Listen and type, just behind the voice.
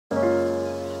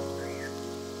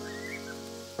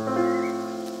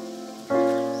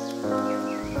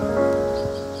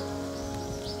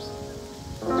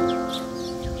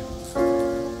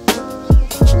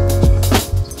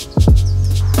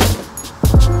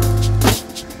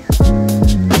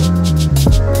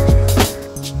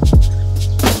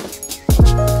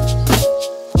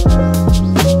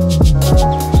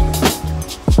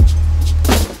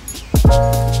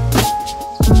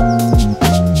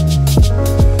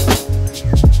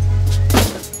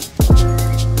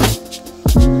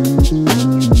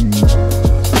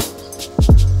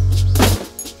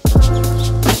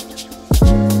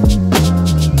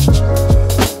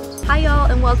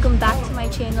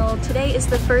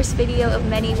first video of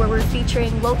many where we're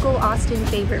featuring local Austin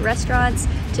favorite restaurants.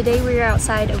 Today we are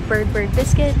outside of Bird Bird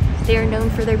Biscuit. They are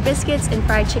known for their biscuits and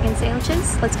fried chicken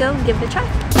sandwiches. Let's go and give it a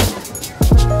try.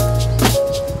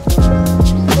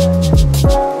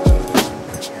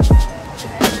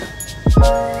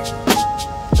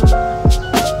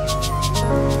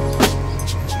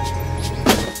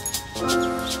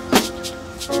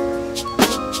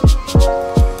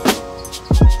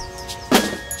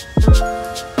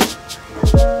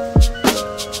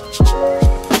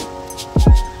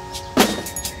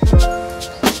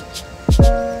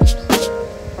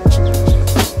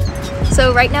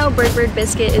 So right now Bird Bird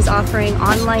Biscuit is offering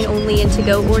online only and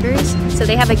to-go orders. So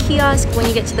they have a kiosk when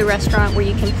you get to the restaurant where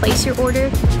you can place your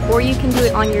order, or you can do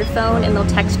it on your phone and they'll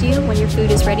text you when your food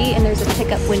is ready, and there's a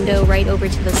pickup window right over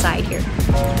to the side here.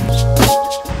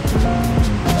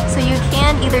 So you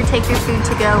can either take your food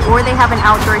to go, or they have an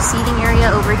outdoor seating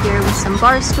area over here with some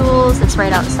bar stools that's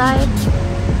right outside.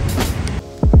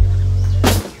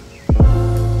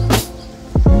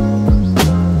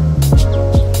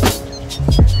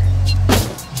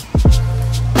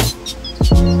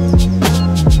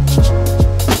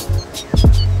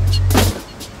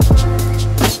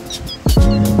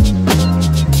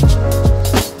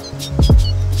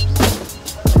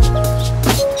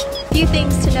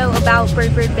 Things to know about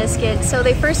Bird Bird Biscuit. So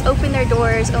they first opened their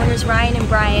doors, owners Ryan and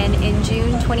Brian, in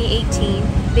June 2018.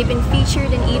 They've been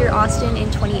featured in Eater Austin in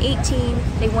 2018.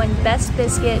 They won Best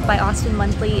Biscuit by Austin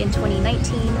Monthly in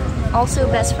 2019. Also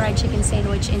Best Fried Chicken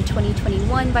Sandwich in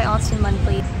 2021 by Austin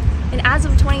Monthly. And as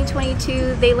of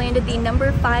 2022, they landed the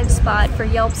number 5 spot for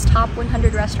Yelp's top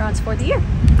 100 restaurants for the year.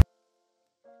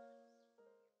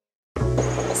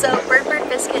 So Bird Bird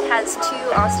Biscuit has 2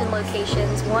 Austin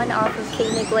locations, one off of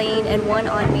Koenig Lane and one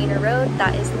on Manor Road.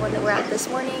 That is the one that we're at this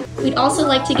morning. We'd also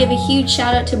like to give a huge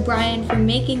shout out to Brian for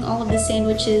making all of the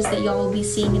sandwiches that y'all will be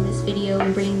seeing in this video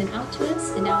and bringing them out to us.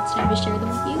 And now it's time to share them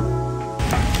with you.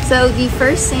 So the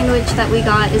first sandwich that we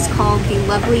got is called the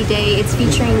Lovely Day. It's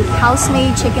featuring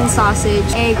house-made chicken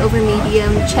sausage, egg over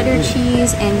medium, cheddar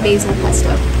cheese, and basil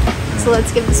pesto. So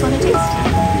let's give this one a taste.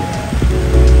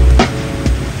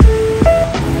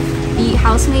 The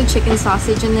house-made chicken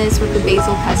sausage in this with the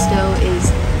basil pesto is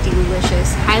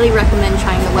delicious. Highly recommend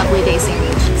trying the Lovely Day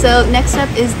sandwich. So next up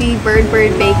is the Bird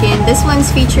Bird Bacon. This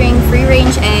one's featuring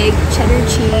free-range egg, cheddar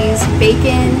cheese,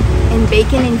 bacon, and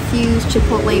bacon-infused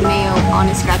chipotle mayo on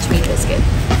a scratch-made biscuit.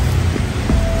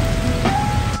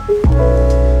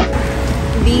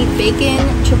 The bacon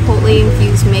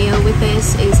chipotle-infused mayo with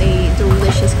this is a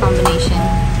delicious combination.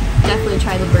 Definitely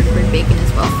try the Bird Bird Bacon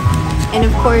as well. And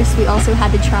of course, we also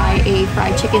had to try a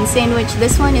fried chicken sandwich.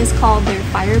 This one is called their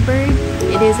Firebird.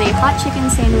 It is a hot chicken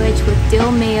sandwich with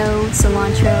dill mayo,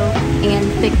 cilantro, and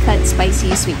thick-cut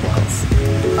spicy sweet pickles.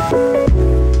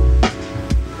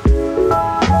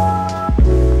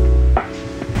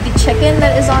 The chicken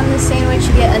that is on this sandwich,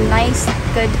 you get a nice,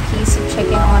 good piece of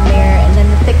chicken on there, and then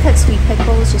the thick-cut sweet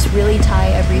pickles just really tie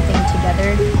everything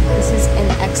together. This is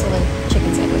an excellent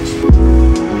chicken sandwich.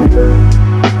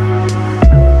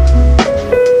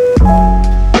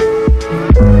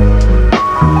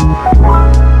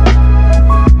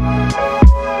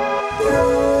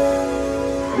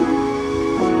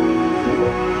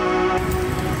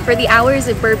 For the hours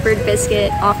of Bird Bird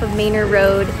Biscuit off of Manor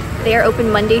Road, they are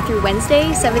open Monday through Wednesday,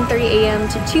 7:30 a.m.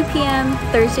 to 2 p.m.,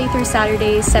 Thursday through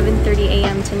Saturday, 7:30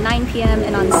 a.m. to 9 p.m.,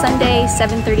 and on Sunday,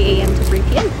 7:30 a.m. to 3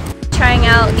 p.m. Trying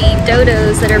out the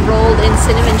dodos that are rolled in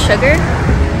cinnamon sugar.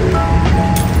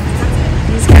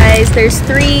 These guys, there's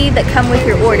 3 that come with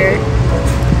your order.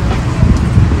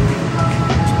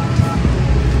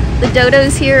 The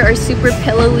dodos here are super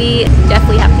pillowy.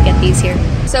 Definitely have to get these here.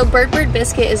 So Bird Bird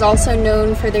Biscuit is also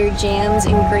known for their jams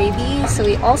and gravy. So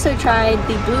we also tried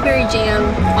the blueberry jam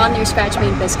on their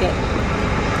scratch-made biscuit.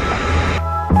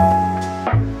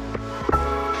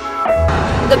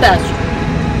 The best.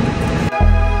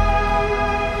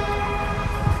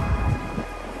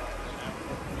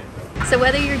 So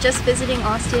whether you're just visiting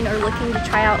Austin or looking to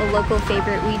try out a local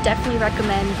favorite, we definitely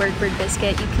recommend Bird Bird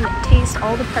Biscuit. You can taste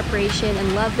all the preparation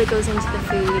and love that goes into the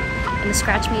food, and the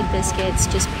scratch-made biscuits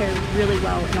just pair really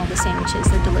well in all the sandwiches.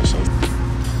 They're delicious.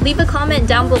 Leave a comment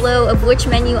down below of which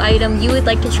menu item you would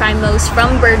like to try most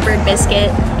from Bird Bird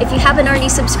Biscuit. If you haven't already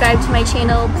subscribed to my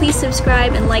channel, please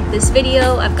subscribe and like this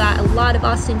video. I've got a lot of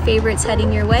Austin favorites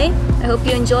heading your way. I hope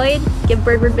you enjoyed. Give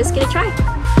Bird Bird Biscuit a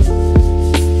try.